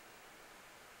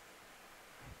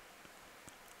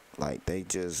 Like they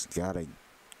just gotta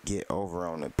get over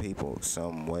on the people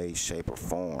some way, shape, or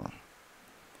form.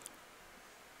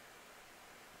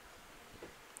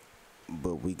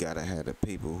 But we gotta have the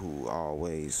people who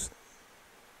always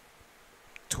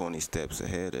 20 steps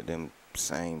ahead of them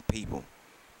same people.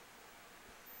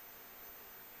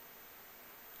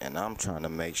 And I'm trying to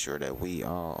make sure that we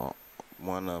are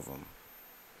one of them,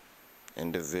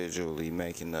 individually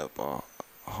making up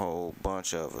whole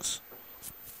bunch of us.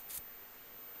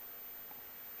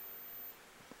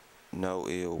 No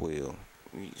ill will.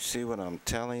 You see what I'm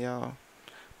telling y'all?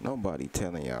 Nobody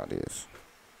telling y'all this.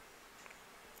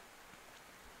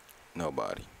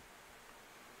 Nobody.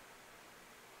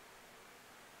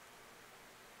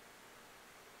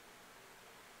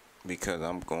 Because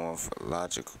I'm going for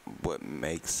logic, what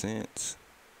makes sense.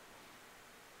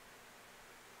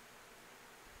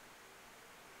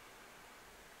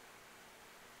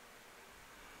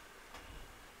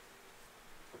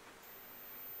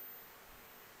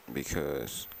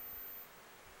 Because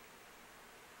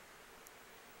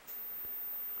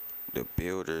the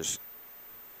builders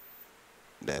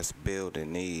that's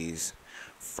building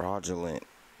fraudulent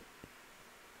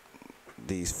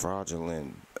these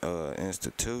fraudulent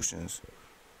institutions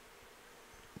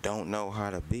don't know how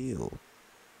to build.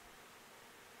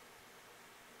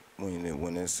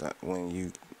 When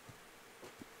you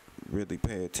really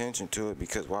pay attention to it,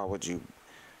 because why would you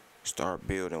start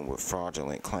building with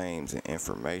fraudulent claims and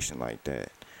information like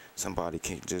that? Somebody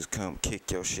can just come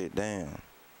kick your shit down.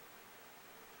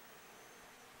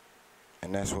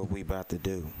 And that's what we about to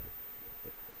do.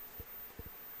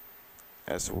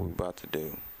 That's what we about to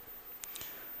do.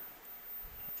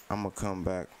 I'm gonna come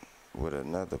back with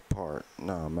another part.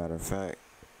 No, matter of fact,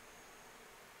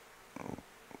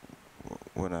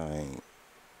 what I ain't.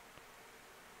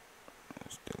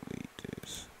 Let's delete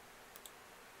this.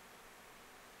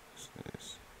 What's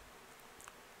this?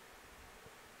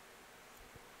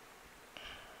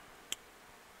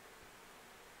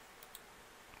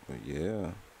 But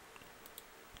yeah,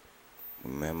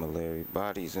 mammillary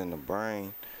bodies in the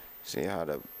brain. See how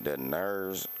the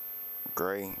nerves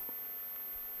gray?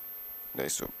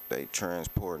 They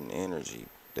transporting energy.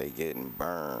 They getting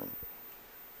burned.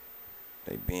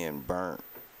 They being burnt.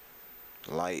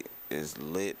 Light is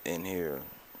lit in here.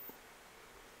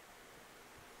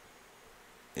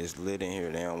 It's lit in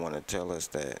here. They don't want to tell us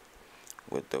that.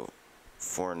 With the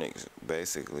fornix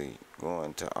basically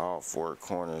going to all four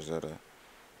corners of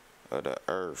the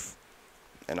earth.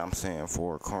 And I'm saying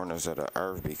four corners of the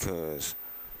earth because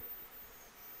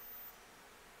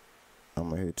I'm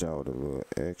gonna hit y'all with a little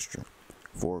extra.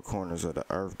 Four corners of the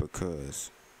earth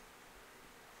because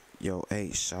your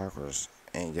 8 chakras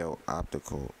and your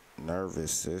optical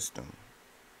nervous system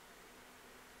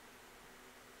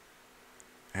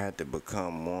had to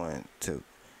become one. To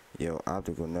your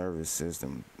optical nervous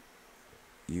system,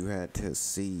 you had to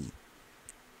see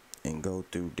and go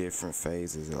through different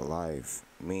phases of life,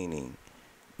 meaning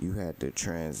you had to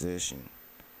transition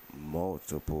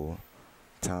multiple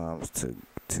times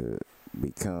to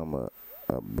become a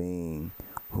being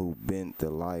who bent the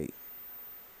light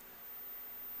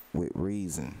with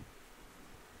reason.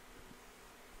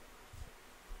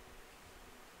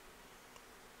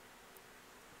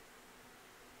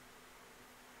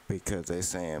 Because they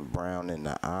saying brown in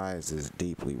the eyes is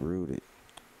deeply rooted.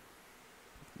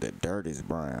 The dirt is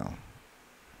brown.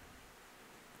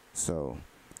 So,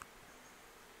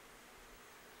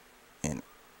 and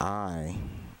I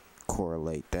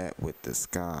correlate that with the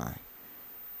sky,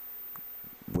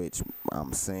 which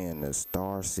I'm saying the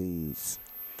star seeds,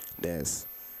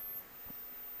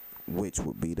 which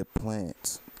would be the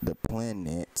planets,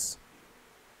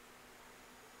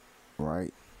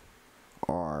 right,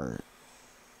 are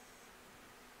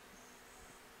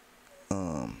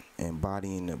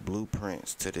embodying the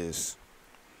blueprints to this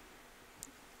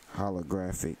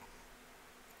holographic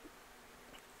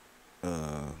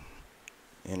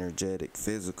energetic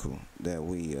physical that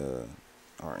we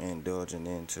are indulging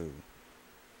into.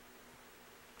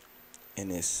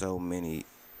 And there's so much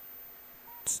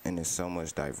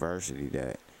diversity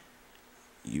that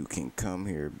you can come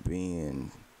here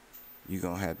being, you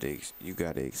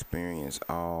gotta experience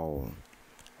all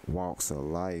walks of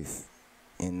life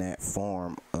in that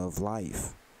form of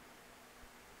life.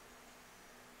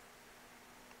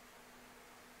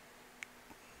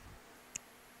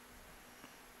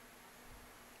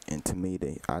 And to me,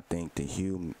 I think the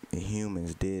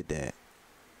humans did that,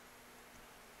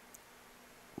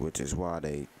 which is why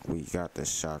we got the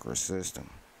chakra system,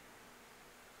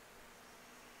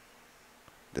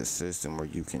 the system where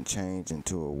you can change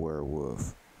into a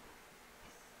werewolf,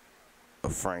 a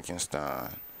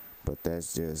Frankenstein, but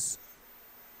that's just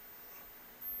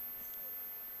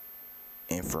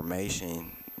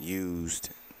information used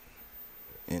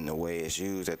in the way it's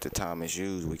used at the time it's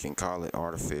used. We can call it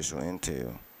artificial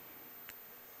intel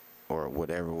or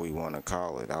whatever we want to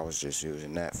call it. I was just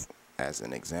using that as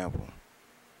an example.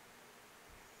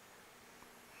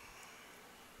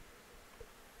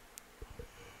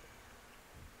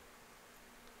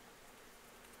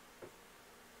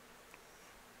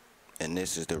 And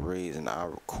this is the reason I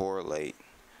correlate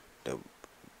the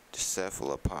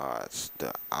cephalopods,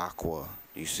 the aqua.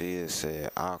 You see it said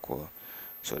aqua.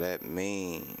 So that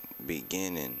mean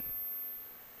beginning,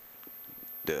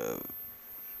 the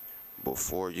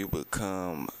before you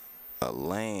become a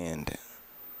land,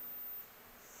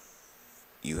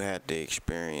 you had to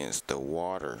experience the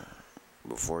water.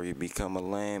 Before you become a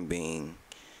land being,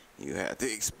 you had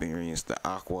to experience the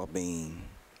aqua being,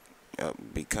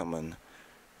 becoming,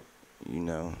 you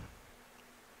know.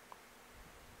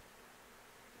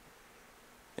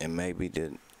 And maybe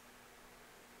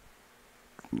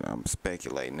I'm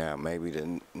speculating now, maybe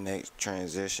the next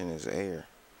transition is air.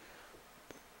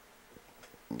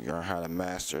 You learn how to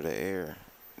master the air,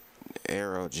 the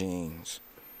aerogenes.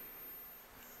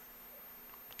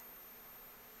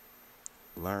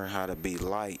 Learn how to be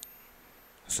light,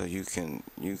 so you can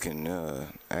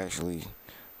actually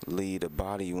lead a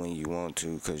body when you want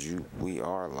to, because we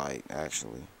are light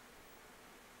actually.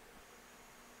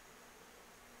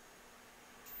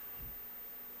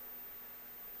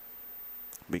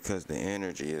 Because the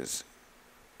energy is,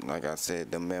 like I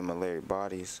said, the mammillary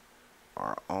bodies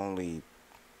are only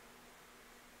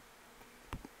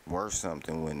worth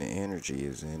something when the energy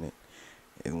is in it.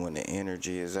 And when the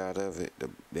energy is out of it,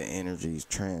 the energy is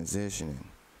transitioning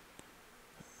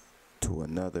to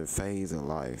another phase of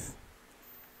life.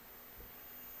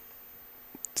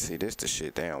 See, this the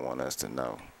shit they don't want us to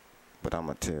know. But I'm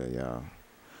going to tell y'all.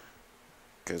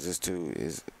 Because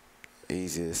it's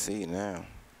easy to see now.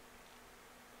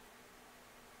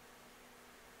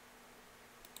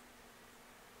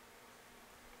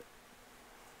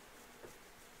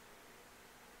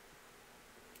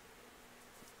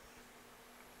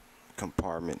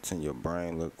 Compartments in your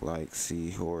brain look like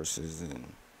seahorses and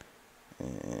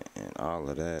all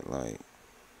of that. Like,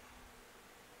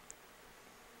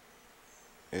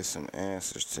 it's some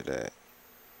answers to that,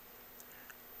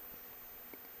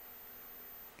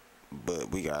 but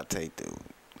we gotta take the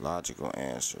logical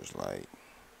answers. Like,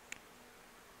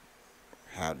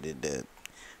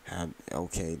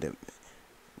 okay,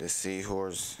 the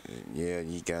seahorse, yeah,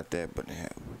 you got that, but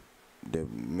the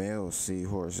male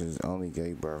seahorses only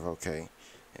gave birth, okay,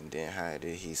 and then how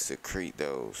did he secrete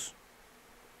those?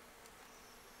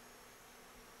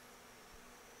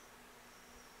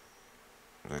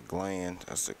 The gland,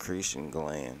 a secretion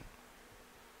gland,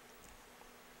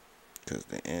 because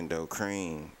the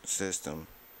endocrine system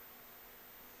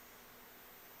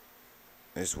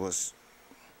is what's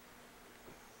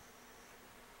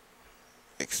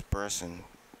expressing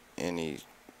any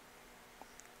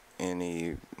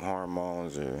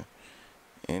hormones or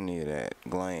any of that.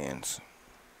 Glands.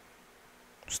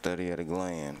 Study of the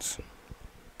glands.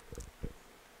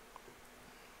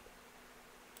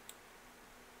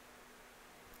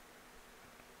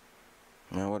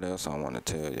 Man, what else I want to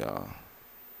tell y'all?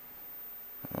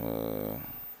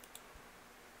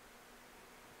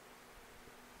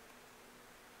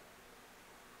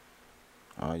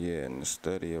 Oh yeah, and the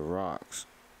study of rocks.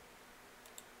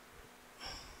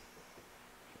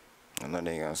 I know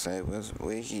they gonna say, what's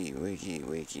wiki,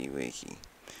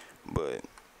 but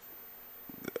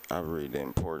I read the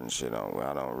important shit on.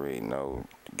 I don't read no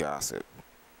gossip,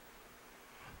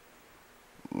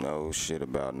 no shit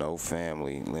about no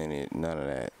family lineage, none of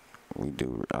that.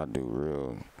 I do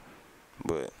real,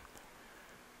 but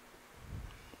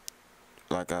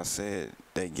like I said,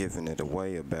 they giving it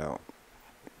away about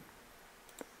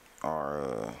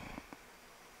our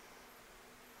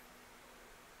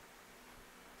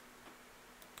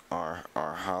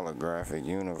holographic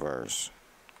universe.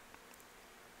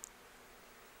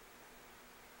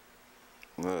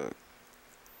 Look,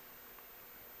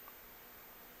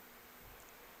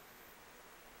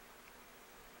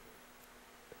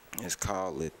 it's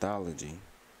called lithology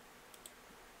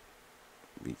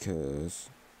because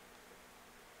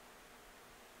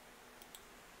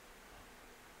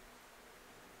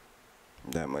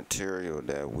that material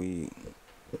that we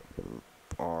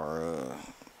are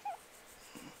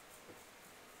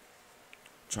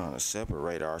trying to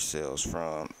separate ourselves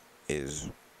from is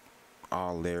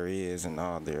all there is and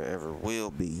all there ever will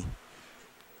be.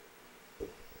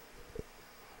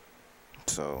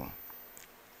 So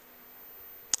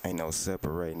ain't no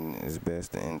separating. It's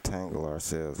best to entangle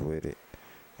ourselves with it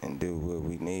and do what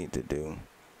we need to do.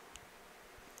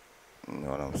 You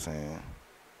know what I'm saying?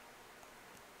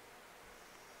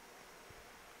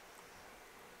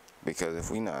 Because if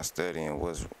we not studying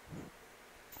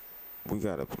we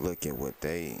gotta look at what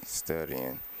they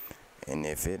studying, and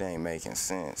if it ain't making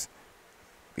sense,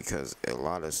 because a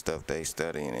lot of stuff they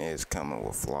studying is coming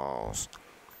with flaws,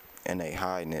 and they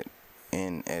hiding it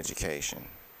in education.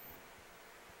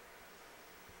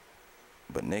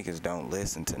 But niggas don't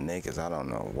listen to niggas. I don't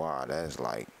know why. That's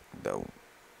like the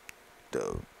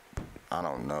I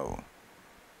don't know.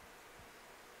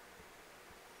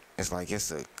 It's like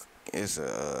it's a it's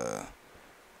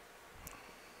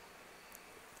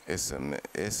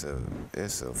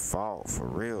a fault for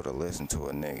real to listen to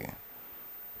a nigga.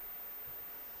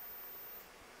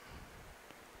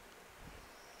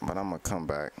 But I'ma come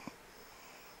back.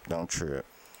 Don't trip.